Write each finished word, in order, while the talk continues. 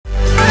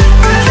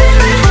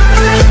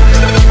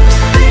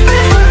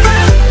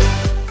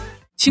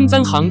青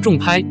簪行重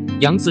拍，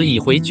杨紫已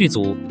回剧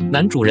组，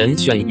男主人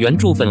选原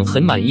著粉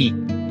很满意。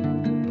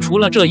除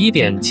了这一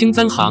点，青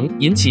簪行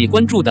引起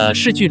关注的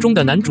是剧中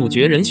的男主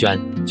角人选。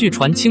据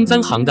传，青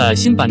簪行的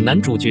新版男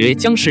主角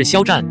将是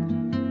肖战。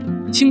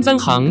青簪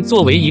行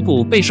作为一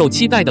部备受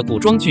期待的古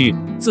装剧，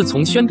自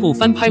从宣布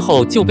翻拍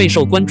后就备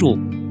受关注。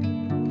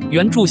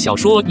原著小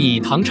说以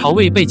唐朝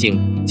为背景，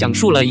讲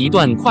述了一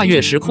段跨越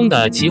时空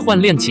的奇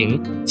幻恋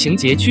情，情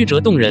节曲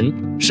折动人，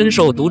深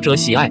受读者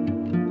喜爱。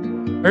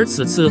而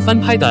此次翻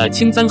拍的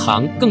青簪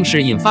行更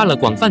是引发了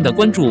广泛的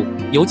关注，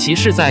尤其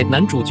是在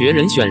男主角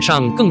人选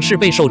上更是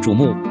备受瞩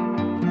目。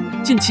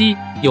近期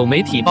有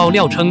媒体爆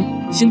料称，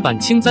新版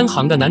青簪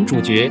行的男主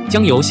角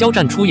将由肖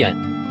战出演。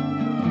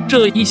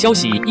这一消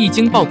息一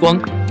经曝光，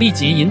立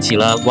即引起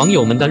了网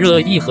友们的热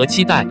议和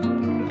期待。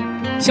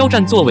肖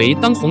战作为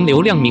当红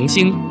流量明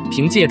星，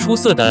凭借出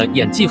色的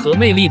演技和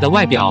魅力的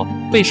外表，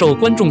备受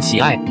观众喜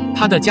爱。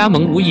他的加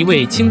盟无疑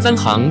为青簪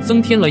行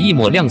增添了一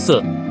抹亮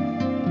色。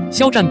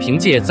肖战凭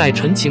借在《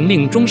陈情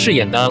令》中饰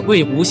演的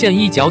魏无羡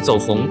一脚走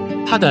红，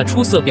他的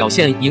出色表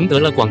现赢得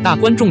了广大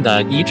观众的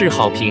一致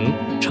好评，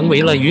成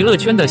为了娱乐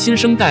圈的新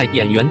生代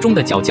演员中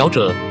的佼佼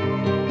者。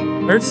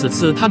而此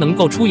次他能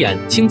够出演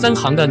青簪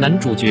行的男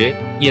主角，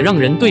也让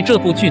人对这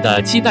部剧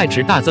的期待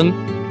值大增。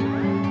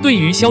对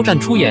于肖战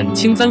出演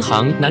青簪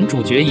行男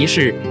主角一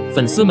事，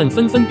粉丝们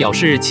纷纷表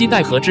示期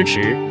待和支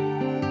持。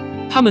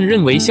他们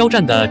认为肖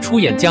战的出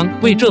演将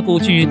为这部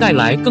剧带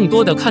来更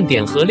多的看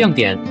点和亮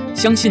点，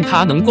相信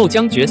他能够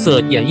将角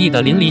色演绎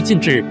得淋漓尽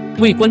致，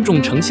为观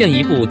众呈现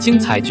一部精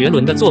彩绝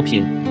伦的作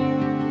品。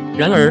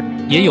然而，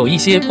也有一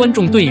些观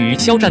众对于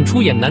肖战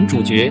出演男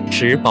主角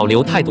持保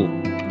留态度。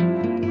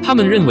他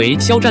们认为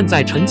肖战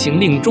在《陈情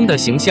令》中的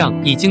形象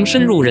已经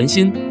深入人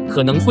心，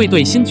可能会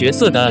对新角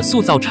色的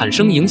塑造产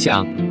生影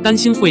响，担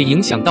心会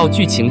影响到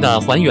剧情的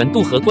还原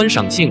度和观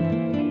赏性。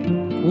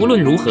无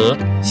论如何，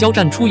肖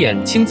战出演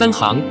青簪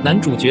行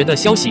男主角的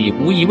消息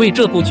无疑为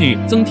这部剧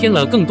增添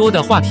了更多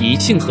的话题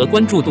性和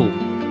关注度。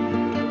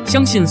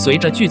相信随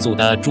着剧组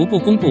的逐步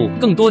公布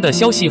更多的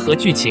消息和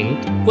剧情，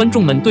观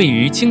众们对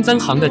于青簪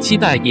行的期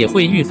待也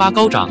会愈发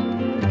高涨。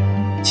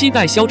期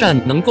待肖战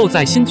能够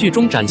在新剧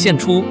中展现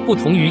出不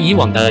同于以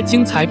往的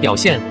精彩表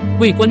现，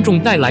为观众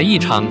带来一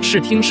场视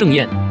听盛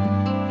宴。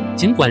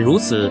尽管如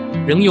此，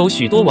仍有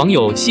许多网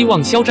友希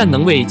望肖战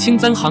能为青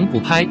簪行补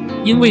拍，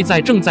因为在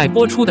正在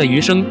播出的《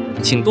余生，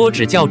请多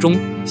指教》中，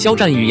肖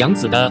战与杨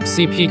紫的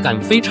CP 感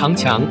非常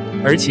强，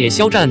而且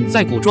肖战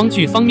在古装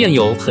剧方面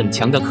有很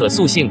强的可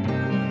塑性。《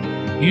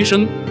余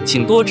生，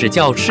请多指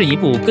教》是一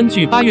部根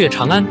据8月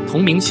长安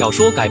同名小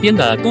说改编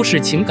的都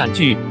市情感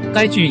剧，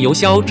该剧由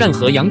肖战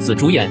和杨紫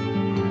主演。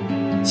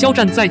肖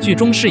战在剧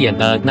中饰演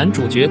的男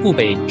主角顾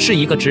北是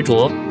一个执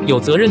着、有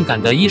责任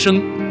感的医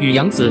生，与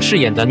杨紫饰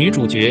演的女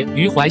主角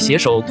余淮携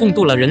手共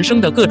度了人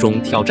生的各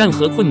种挑战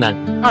和困难，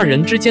二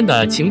人之间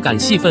的情感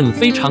戏份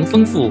非常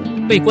丰富，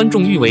被观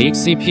众誉为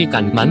CP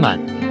感满满。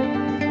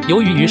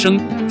由于《余生，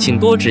请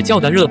多指教》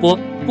的热播，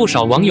不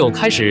少网友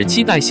开始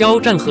期待肖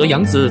战和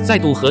杨紫再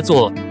度合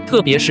作，特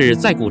别是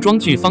在古装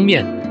剧方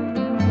面。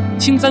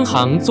青簪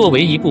行作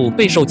为一部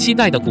备受期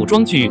待的古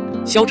装剧，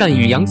肖战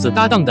与杨紫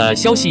搭档的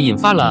消息引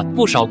发了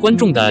不少观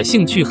众的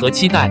兴趣和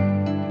期待。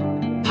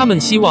他们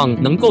希望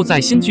能够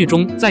在新剧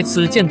中再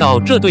次见到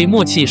这对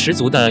默契十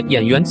足的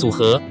演员组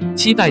合，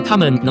期待他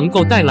们能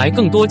够带来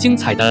更多精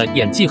彩的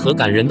演技和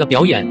感人的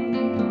表演。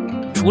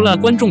除了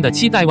观众的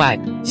期待外，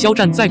肖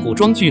战在古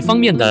装剧方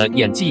面的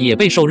演技也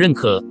备受认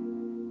可。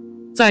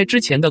在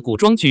之前的古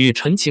装剧《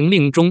陈情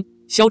令》中，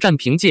肖战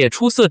凭借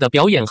出色的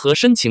表演和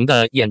深情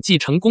的演技，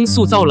成功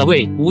塑造了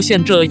魏无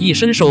羡这一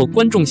深受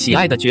观众喜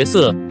爱的角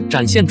色，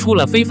展现出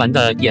了非凡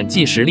的演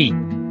技实力。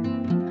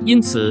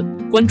因此，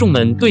观众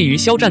们对于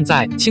肖战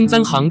在青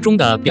簪行中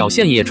的表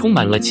现也充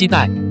满了期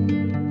待。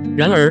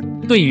然而，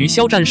对于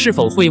肖战是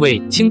否会为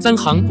青簪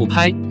行补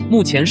拍，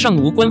目前尚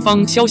无官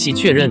方消息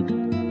确认。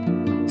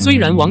虽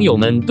然网友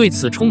们对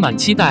此充满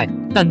期待，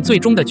但最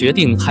终的决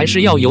定还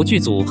是要由剧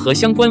组和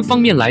相关方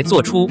面来做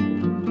出。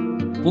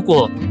不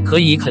过，可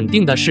以肯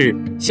定的是，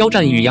肖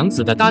战与杨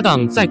紫的搭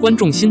档在观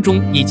众心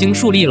中已经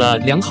树立了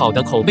良好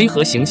的口碑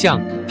和形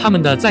象，他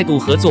们的再度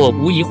合作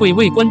无疑会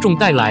为观众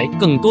带来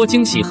更多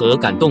惊喜和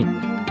感动。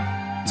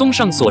综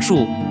上所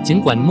述，尽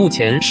管目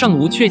前尚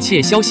无确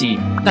切消息，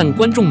但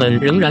观众们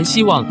仍然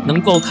希望能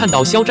够看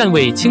到肖战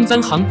为青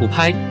簪行补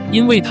拍，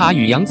因为他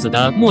与杨紫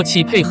的默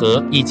契配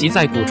合以及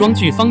在古装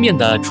剧方面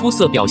的出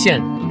色表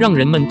现，让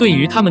人们对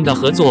于他们的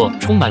合作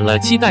充满了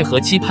期待和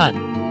期盼。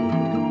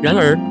然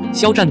而，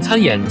肖战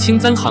参演青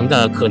簪行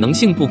的可能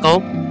性不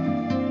高，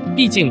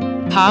毕竟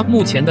他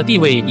目前的地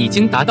位已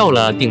经达到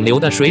了顶流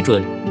的水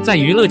准，在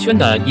娱乐圈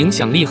的影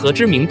响力和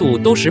知名度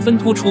都十分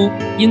突出，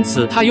因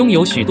此他拥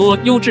有许多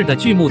优质的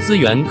剧目资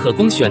源可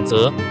供选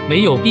择，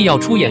没有必要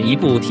出演一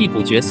部替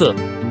补角色。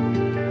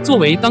作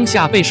为当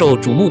下备受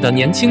瞩目的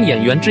年轻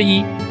演员之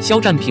一，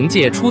肖战凭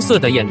借出色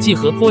的演技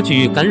和颇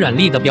具感染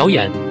力的表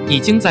演，已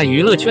经在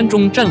娱乐圈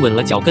中站稳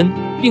了脚跟，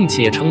并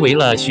且成为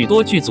了许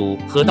多剧组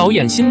和导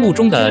演心目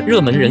中的热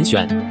门人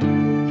选。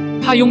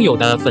他拥有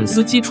的粉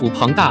丝基础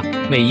庞大，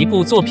每一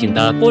部作品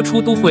的播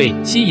出都会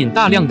吸引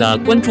大量的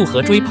关注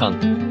和追捧。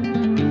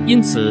因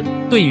此，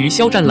对于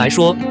肖战来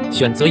说，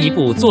选择一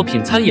部作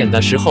品参演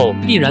的时候，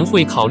必然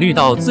会考虑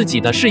到自己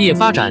的事业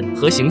发展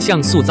和形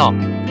象塑造。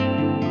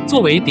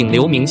作为顶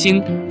流明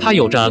星，他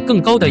有着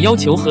更高的要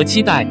求和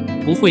期待，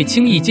不会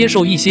轻易接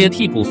受一些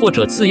替补或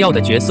者次要的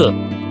角色。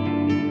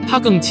他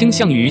更倾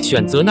向于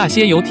选择那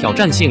些有挑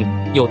战性、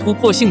有突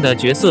破性的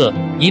角色，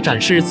以展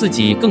示自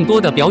己更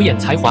多的表演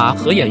才华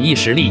和演绎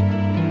实力。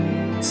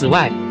此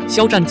外，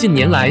肖战近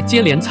年来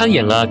接连参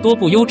演了多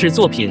部优质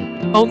作品，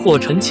包括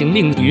《陈情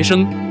令》《余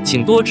生》《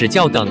请多指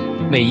教》等，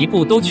每一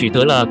部都取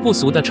得了不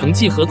俗的成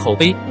绩和口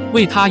碑，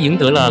为他赢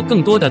得了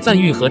更多的赞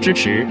誉和支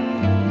持。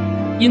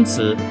因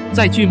此，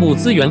在剧目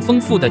资源丰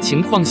富的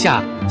情况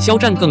下，肖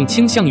战更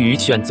倾向于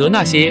选择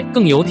那些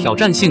更有挑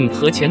战性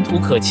和前途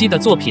可期的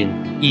作品，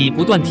以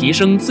不断提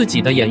升自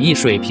己的演绎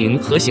水平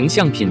和形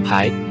象品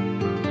牌。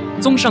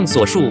综上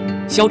所述，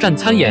肖战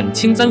参演《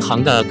青簪行》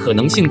的可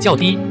能性较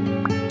低。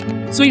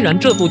虽然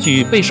这部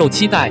剧备受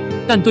期待，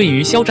但对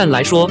于肖战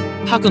来说，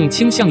他更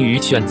倾向于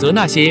选择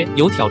那些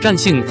有挑战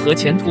性和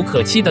前途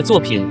可期的作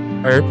品，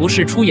而不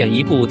是出演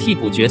一部替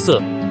补角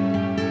色。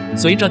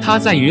随着他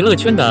在娱乐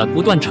圈的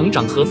不断成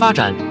长和发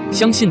展，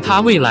相信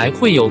他未来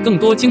会有更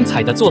多精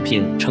彩的作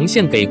品呈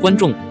现给观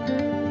众。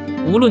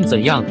无论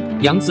怎样，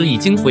杨紫已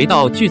经回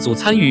到剧组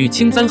参与《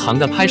青簪行》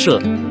的拍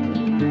摄。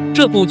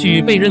这部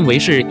剧被认为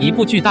是一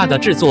部巨大的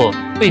制作，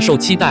备受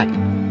期待。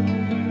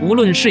无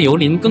论是由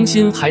林更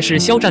新还是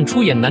肖战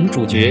出演男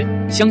主角，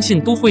相信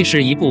都会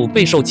是一部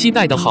备受期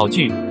待的好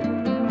剧。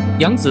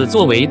杨紫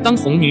作为当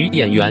红女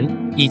演员，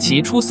以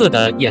其出色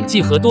的演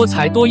技和多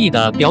才多艺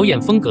的表演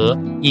风格，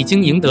已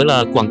经赢得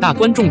了广大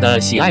观众的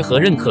喜爱和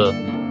认可。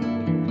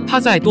她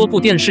在多部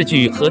电视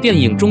剧和电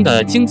影中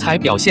的精彩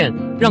表现，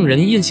让人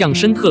印象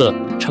深刻，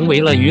成为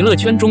了娱乐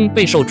圈中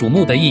备受瞩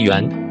目的一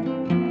员。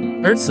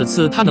而此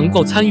次她能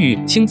够参与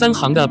《青簪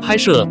行》的拍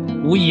摄，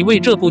无疑为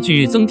这部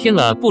剧增添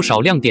了不少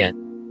亮点。《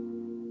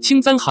青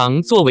簪行》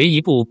作为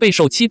一部备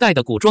受期待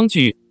的古装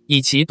剧，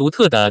以其独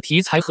特的题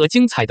材和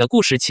精彩的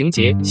故事情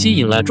节，吸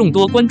引了众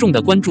多观众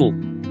的关注。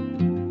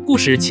故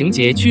事情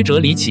节曲折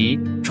离奇，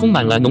充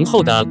满了浓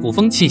厚的古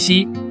风气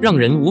息，让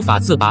人无法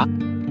自拔。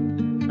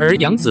而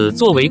杨紫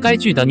作为该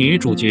剧的女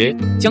主角，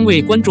将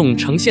为观众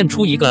呈现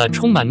出一个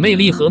充满魅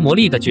力和魔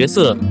力的角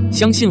色，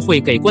相信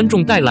会给观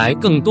众带来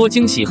更多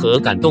惊喜和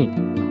感动。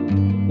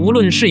无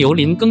论是由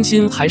林更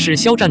新还是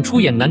肖战出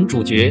演男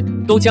主角，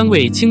都将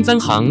为《青簪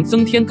行》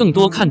增添更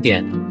多看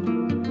点。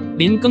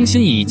林更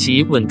新以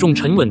其稳重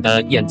沉稳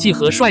的演技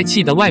和帅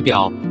气的外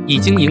表，已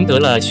经赢得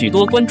了许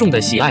多观众的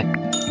喜爱。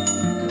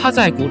他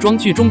在古装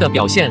剧中的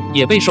表现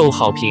也备受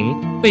好评，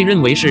被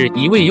认为是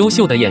一位优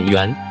秀的演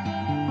员。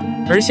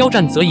而肖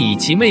战则以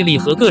其魅力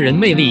和个人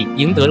魅力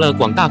赢得了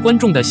广大观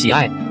众的喜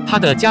爱，他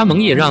的加盟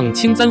也让《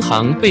青簪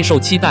行》备受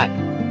期待。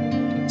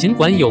尽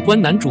管有关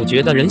男主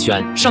角的人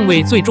选尚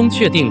未最终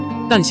确定，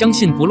但相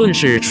信不论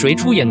是谁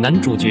出演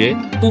男主角，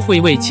都会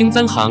为《青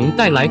簪行》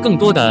带来更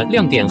多的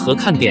亮点和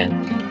看点。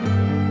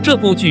这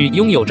部剧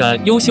拥有着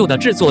优秀的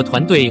制作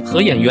团队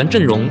和演员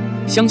阵容，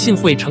相信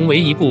会成为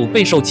一部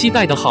备受期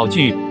待的好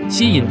剧，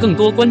吸引更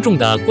多观众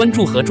的关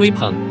注和追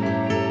捧。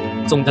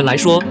总的来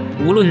说，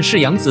无论是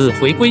杨紫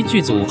回归剧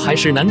组还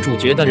是男主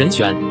角的人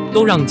选，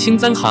都让《青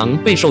簪行》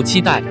备受期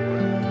待。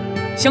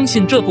相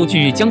信这部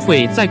剧将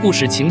会在故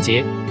事情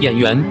节、演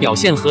员表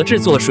现和制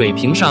作水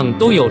平上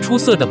都有出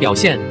色的表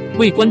现，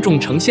为观众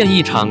呈现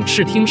一场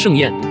视听盛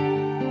宴。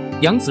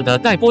杨紫的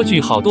待播剧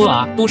好多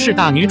啊，都市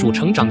大女主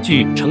成长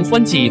剧《承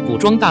欢记》，古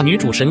装大女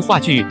主神话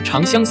剧《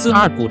长相思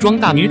2》，古装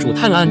大女主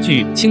探案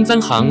剧《青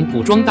簪行》，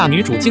古装大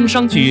女主经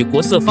商剧《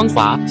国色芳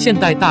华》，现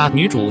代大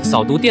女主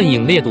扫毒电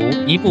影《猎毒》，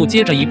一部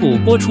接着一部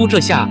播出，这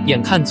下眼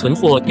看存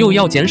货又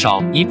要减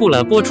少一部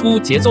了，播出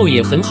节奏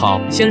也很好，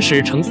先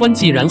是《承欢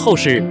记》，然后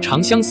是《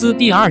长相思》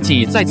第2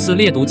季，再次《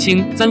猎毒》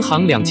青簪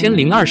行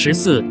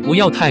2024，不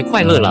要太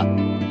快乐了。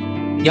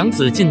杨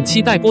紫近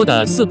期待播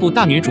的4部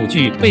大女主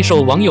剧备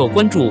受网友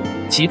关注，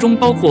其中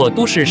包括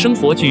都市生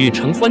活剧《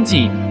承欢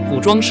记》、古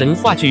装神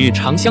话剧《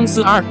长相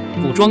思2》、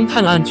古装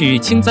探案剧《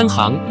青簪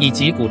行》以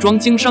及古装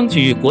经商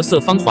剧《国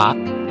色芳华》。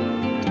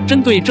针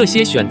对这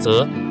些选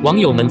择，网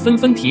友们纷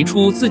纷提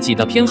出自己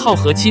的偏好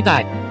和期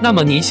待。那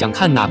么你想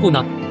看哪部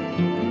呢？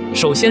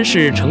首先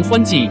是《承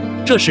欢记》，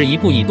这是一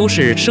部以都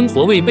市生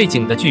活为背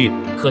景的剧，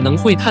可能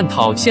会探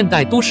讨现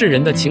代都市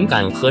人的情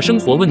感和生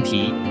活问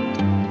题。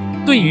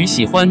对于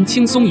喜欢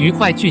轻松愉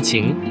快剧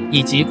情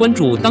以及关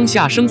注当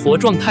下生活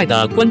状态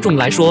的观众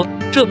来说，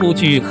这部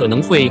剧可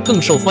能会更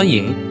受欢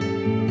迎。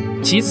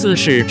其次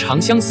是《长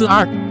相思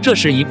2》，这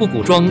是一部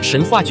古装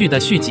神话剧的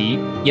续集，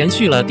延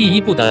续了第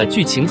1部的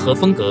剧情和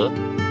风格。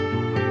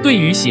对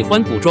于喜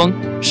欢古装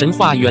神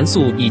话元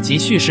素以及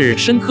叙事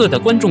深刻的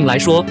观众来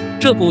说，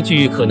这部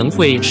剧可能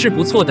会是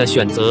不错的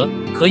选择，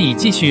可以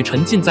继续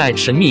沉浸在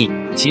神秘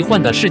奇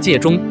幻的世界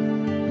中。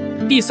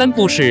第3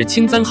部是《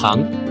青簪行》，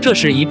这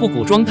是一部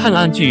古装探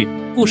案剧，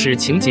故事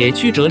情节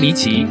曲折离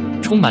奇，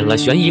充满了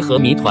悬疑和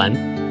谜团。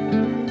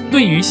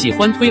对于喜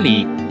欢推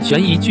理、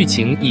悬疑剧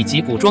情以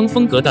及古装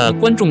风格的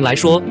观众来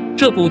说，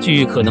这部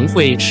剧可能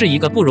会是一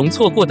个不容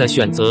错过的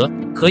选择，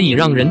可以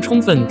让人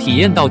充分体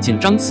验到紧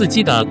张刺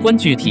激的观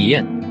剧体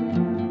验。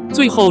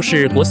最后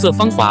是国色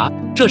芳华，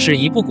这是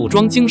一部古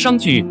装经商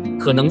剧，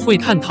可能会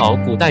探讨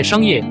古代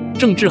商业、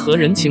政治和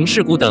人情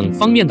世故等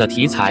方面的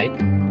题材。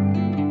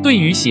对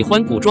于喜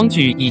欢古装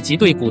剧以及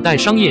对古代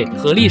商业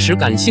和历史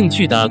感兴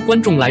趣的观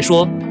众来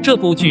说，这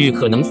部剧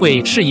可能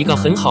会是一个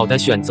很好的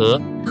选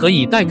择，可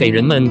以带给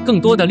人们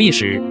更多的历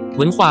史、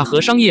文化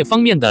和商业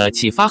方面的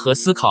启发和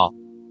思考。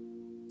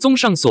综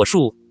上所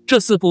述，这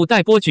4部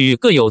待播剧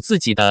各有自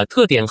己的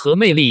特点和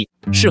魅力，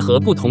适合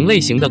不同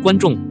类型的观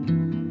众。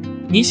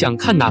你想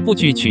看哪部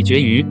剧取决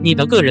于你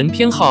的个人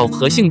偏好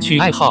和兴趣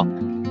爱好。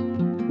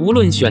无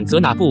论选择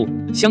哪部，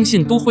相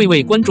信都会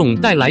为观众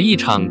带来一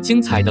场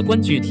精彩的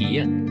观剧体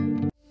验。